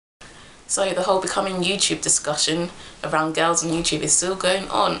So the whole becoming YouTube discussion around girls on YouTube is still going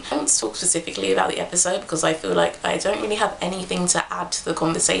on. I want to talk specifically about the episode because I feel like I don't really have anything to add to the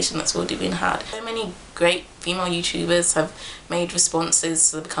conversation that's already been had. So many great female YouTubers have made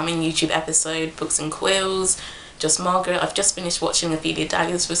responses to the becoming YouTube episode, Books and Quills, Just Margaret. I've just finished watching Ophelia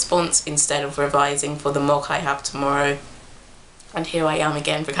Dagger's response instead of revising for the mock I have tomorrow. And here I am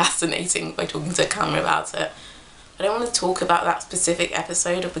again procrastinating by talking to a camera about it. I don't want to talk about that specific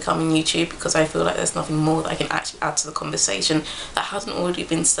episode of Becoming YouTube because I feel like there's nothing more that I can actually add to the conversation that hasn't already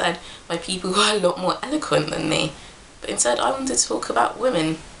been said by people who are a lot more eloquent than me. But instead I wanted to talk about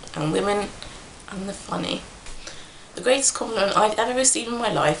women and the funny. The greatest compliment I'd ever received in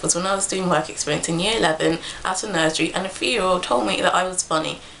my life was when I was doing work experience in year 11 at a nursery and a 3-year-old told me that I was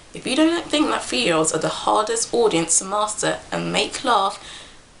funny. If you don't think that 3-year-olds are the hardest audience to master and make laugh,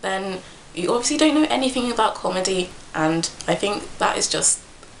 then you obviously don't know anything about comedy, and I think that is just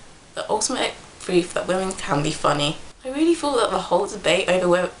the ultimate proof that women can be funny. I really thought that the whole debate over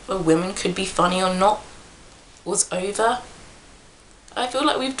whether women could be funny or not was over. I feel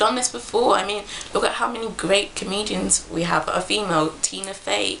like we've done this before. I mean, look at how many great comedians we have that are female. Tina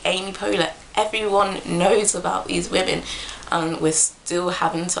Fey, Amy Poehler, everyone knows about these women, and we're still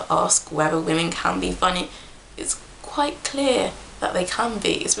having to ask whether women can be funny. It's quite clear that they can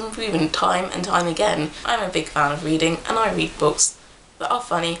be. It's been proven time and time again. I'm a big fan of reading and I read books that are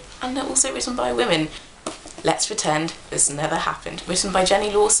funny and they're also written by women. Let's pretend this never happened. Written by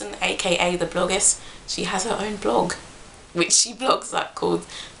Jenny Lawson, aka The Bloggist. She has her own blog, which she blogs at, called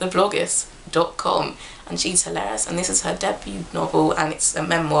thebloggist.com, and she's hilarious, and this is her debut novel and it's a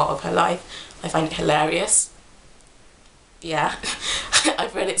memoir of her life. I find it hilarious. Yeah,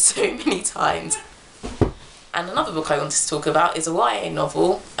 I've read it so many times. And another book I wanted to talk about is a YA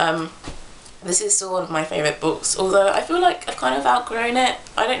novel. This is still one of my favourite books, although I feel like I've kind of outgrown it.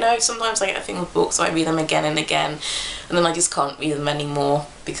 I don't know, sometimes I get a thing with books, so I read them again and again, and then I just can't read them anymore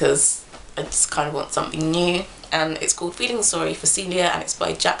because I just kind of want something new. And it's called Feeling Sorry for Celia, and it's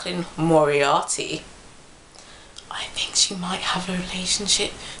by Jaclyn Moriarty. I think she might have a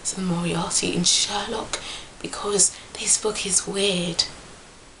relationship to Moriarty in Sherlock because this book is weird.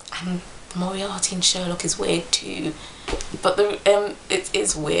 And Moriarty and Sherlock is weird too, but it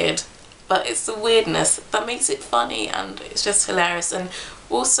is weird, but it's the weirdness that makes it funny, and it's just hilarious. And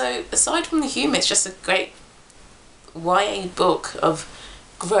also, aside from the humour, it's just a great YA book of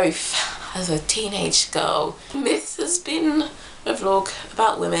growth as a teenage girl. This has been a vlog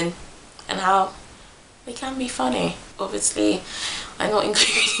about women and how they can be funny. Obviously, I'm not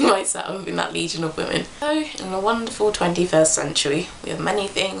including myself in that legion of women. So, in the wonderful 21st century, we have many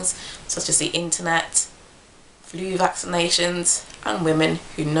things such as the internet, flu vaccinations, and women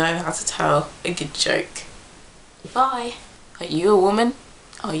who know how to tell a good joke. Bye! Are you a woman?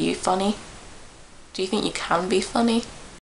 Are you funny? Do you think you can be funny?